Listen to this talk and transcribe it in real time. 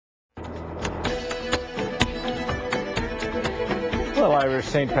Little Irish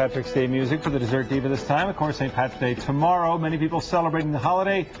St. Patrick's Day music for the dessert diva this time. Of course, St. Patrick's Day tomorrow. Many people celebrating the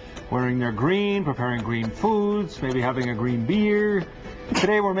holiday, wearing their green, preparing green foods, maybe having a green beer.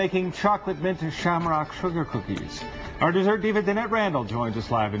 Today we're making chocolate mint Shamrock sugar cookies. Our dessert diva Danette Randall joins us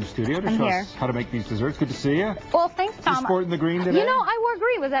live in the studio to show us how to make these desserts. Good to see you. Well, thanks, Tom. You sporting the green today? You know, I wore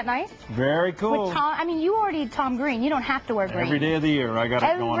green. Was that nice? Very cool. With Tom, I mean, you already Tom Green. You don't have to wear green. Every day of the year, I got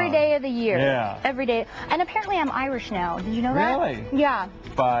it going on. Every day of the year. Yeah. Every day. And apparently I'm Irish now. Did you know that? Really? Yeah.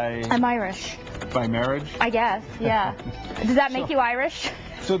 I'm Irish. By marriage? I guess, yeah. Does that make you Irish?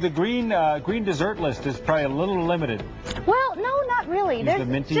 So the green dessert list is probably a little limited. Well, no, not really. There's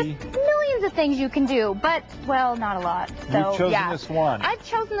minty... just millions of things you can do, but, well, not a lot. So, you've chosen this one. I've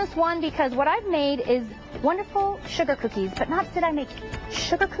chosen this one because what I've made is wonderful sugar cookies, but not did I make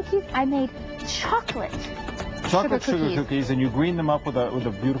sugar cookies, I made chocolate sugar cookies, and you green them up with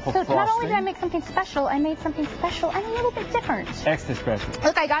a beautiful frosting. So not only did I make something special, I made something special and a little bit different. Extra special.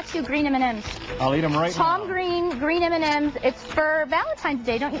 Look, I got you green M&Ms. I'll eat them right now. Tom green M&Ms. It's for Valentine's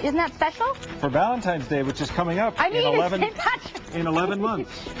Day. Isn't that special? For Valentine's Day, which is coming up in 11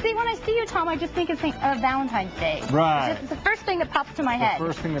 months. See, when I see you, Tom, I just think of Valentine's Day. Right. It's the first thing that pops to my head. The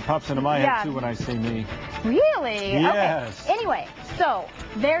first thing that pops into my head, too, when I see me. Really? Yes. Okay. Anyway, so,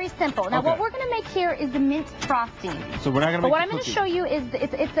 very simple. Now, what we're going to make here is the mint frosting. So we're not going to make what I'm going to show you is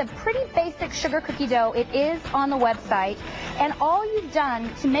it's a pretty basic sugar cookie dough. It is on the website. And all you've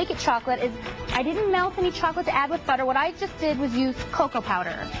done to make it chocolate is I didn't melt any chocolate to add with butter. What I just did was use cocoa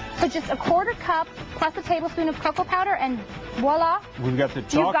powder. So just a quarter cup plus a tablespoon of cocoa powder, and voila. We've got the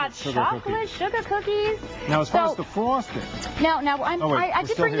chocolate sugar cookies. Now, as far as the frosting. I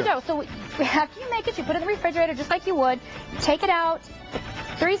did bring the dough. So after you make it, you put it in the refrigerator just like you would. Take it out.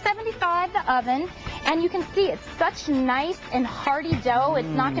 375 the oven, and you can see it's such nice and hearty dough. It's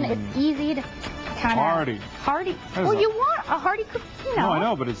not gonna. It's easy to kind of hearty. Well, you want a hearty cookie, you know. No, I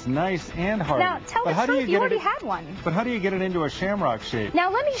know, but it's nice and hearty. Now tell the truth. You already had one. But how do you get it into a shamrock shape? Now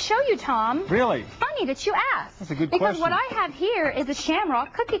let me show you, Tom. Really? Funny that you asked. That's a good question. Because what I have here is a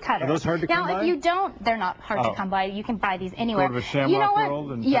shamrock cookie cutter. Are those hard to come by? Now, if you don't, they're not hard to come by. You can buy these anywhere. Go to the Shamrock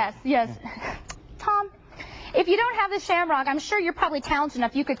World and yes. Tom. If you don't have the shamrock, I'm sure you're probably talented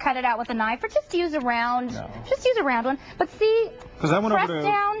enough you could cut it out with a knife or just use a round one. But see, because I went over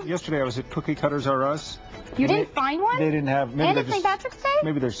to yesterday, I was at Cookie Cutters R Us. You didn't find one? They didn't have. Maybe and it's St. Patrick's Day?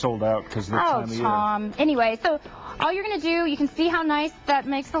 Maybe they're sold out because of the time of year. Tom. Anyway, so all you're going to do, you can see how nice that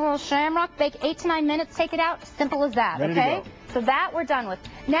makes the little shamrock. Bake 8 to 9 minutes, take it out. Simple as that, okay? So that we're done with.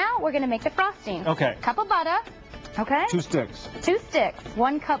 Now we're going to make the frosting. Okay. Cup of butter. Okay? 2 sticks. 2 sticks.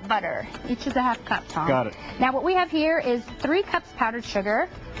 1 cup butter. Each is a half cup, Tom. Got it. Now what we have here is 3 cups powdered sugar.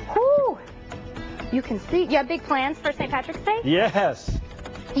 Whoo! You can see. You have big plans for St. Patrick's Day? Yes.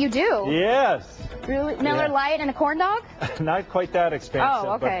 You do? Yes. Really? Miller Lite and a corn dog? Not quite that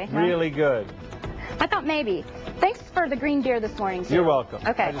expensive, but really good. I thought maybe. Thanks for the green beer this morning, too. You're welcome.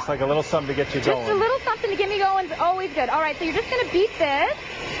 Okay. I just like a little something to get you going. Just a little something to get me going is always good. All right, so you're just going to beat this.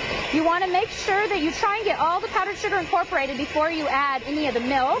 You want to make sure that you try and get all the powdered sugar incorporated before you add any of the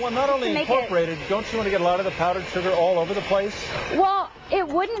milk. Well, not only incorporated, don't you want to get a lot of the powdered sugar all over the place? Well, it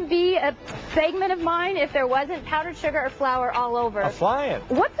wouldn't be a segment of mine if there wasn't powdered sugar or flour all over. I'm flying.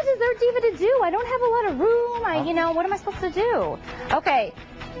 What's the dessert diva to do? I don't have a lot of room. You know, what am I supposed to do? Okay.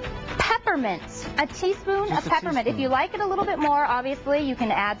 Peppermint. A teaspoon of peppermint. If you like it a little bit more, obviously, you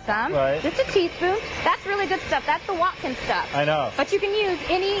can add some. Right. Just a teaspoon. That's really good stuff. That's the Watkins stuff. I know. But you can use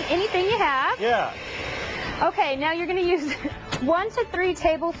anything you have. Yeah. Okay, now you're going to use 1 to 3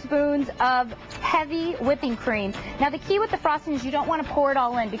 tablespoons of heavy whipping cream. Now, the key with the frosting is you don't want to pour it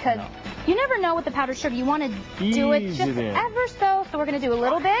all in because you never know with the powdered sugar. You want to do it just ever so. So we're going to do a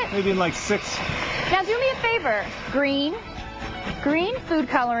little bit. Maybe in like 6. Now, do me a favor. Green food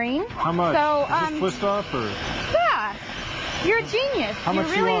coloring. How much? So, just twist off or? Yeah. You're a genius. How much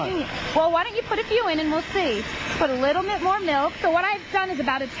You're really a genius. Well, why don't you put a few in and we'll see. Put a little bit more milk. So what I've done is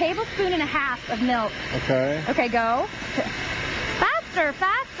about 1.5 tablespoons of milk. Okay. Okay, go.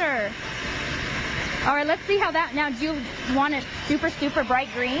 Faster. All right, let's see how that. Now, do you want it super bright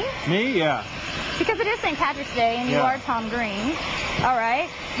green? Me? Yeah. Because it is St. Patrick's Day and you are Tom Green. All right.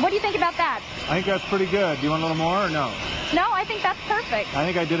 What do you think about that? I think that's pretty good. Do you want a little more or no? No, I think that's perfect. I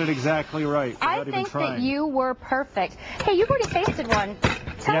think I did it exactly right. I think that you were perfect. Hey, you've already tasted one.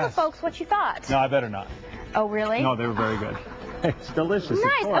 Tell the folks what you thought. No, I better not. Oh, really? No, they were very good. It's delicious.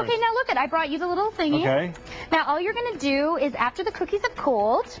 Nice. Okay, now look I brought you the little thingy. Okay. Now all you're going to do is after the cookies have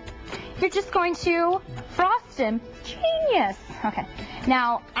cooled, you're just going to frost them. Genius. Okay.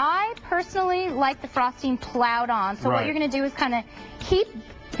 Now I personally like the frosting plowed on. So what you're going to do is kind of keep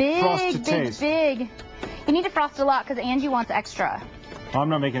big. You need to frost it a lot because Angie wants extra. I'm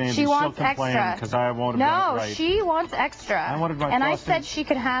not making Angie. She wants She'll complain extra. because I won't have done it right. No, she wants extra. I wanted my and frosting I said she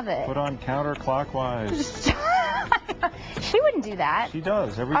could have it. put on counterclockwise. She wouldn't do that. She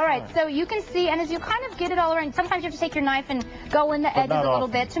does every time. All right, so you can see, and as you kind of get it all around, sometimes you have to take your knife and go in the edges a little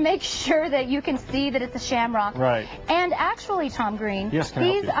bit to make sure that you can see that it's a Shamrock. Right. And actually, Tom Green, yes,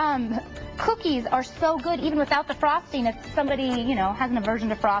 these cookies are so good even without the frosting. If somebody, you know, has an aversion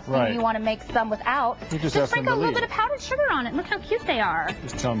to frosting and you want to make some without, just sprinkle a little bit of powdered sugar on it. Look how cute they are.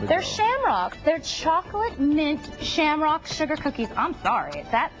 They're Shamrocks. They're chocolate mint Shamrock sugar cookies. I'm sorry.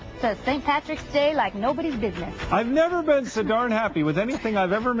 That's St. Patrick's Day like nobody's business. I've never been so darn happy with anything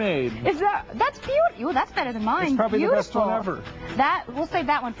I've ever made. That's beautiful. Ooh, that's better than mine. It's probably the best one ever. We'll save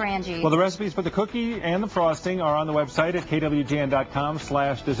that one for Angie. Well, the recipes for the cookie and the frosting are on the website at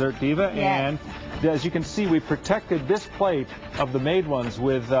kwgn.com/dessertdiva. Yes. And as you can see, we protected this plate of the made ones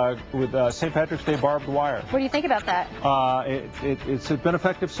with St. Patrick's Day barbed wire. What do you think about that? It's been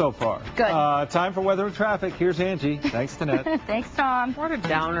effective so far. Good. Time for weather and traffic. Here's Angie. Thanks, Danette. Thanks, Tom. What a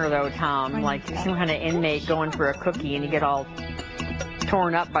downer, though, Tom. Like some kind of inmate going for a cookie and you get all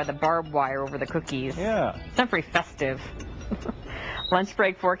torn up by the barbed wire over the cookies. Yeah. It's not very festive. Lunch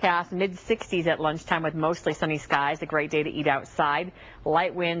break forecast, mid-60s at lunchtime with mostly sunny skies. A great day to eat outside.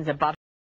 Light winds above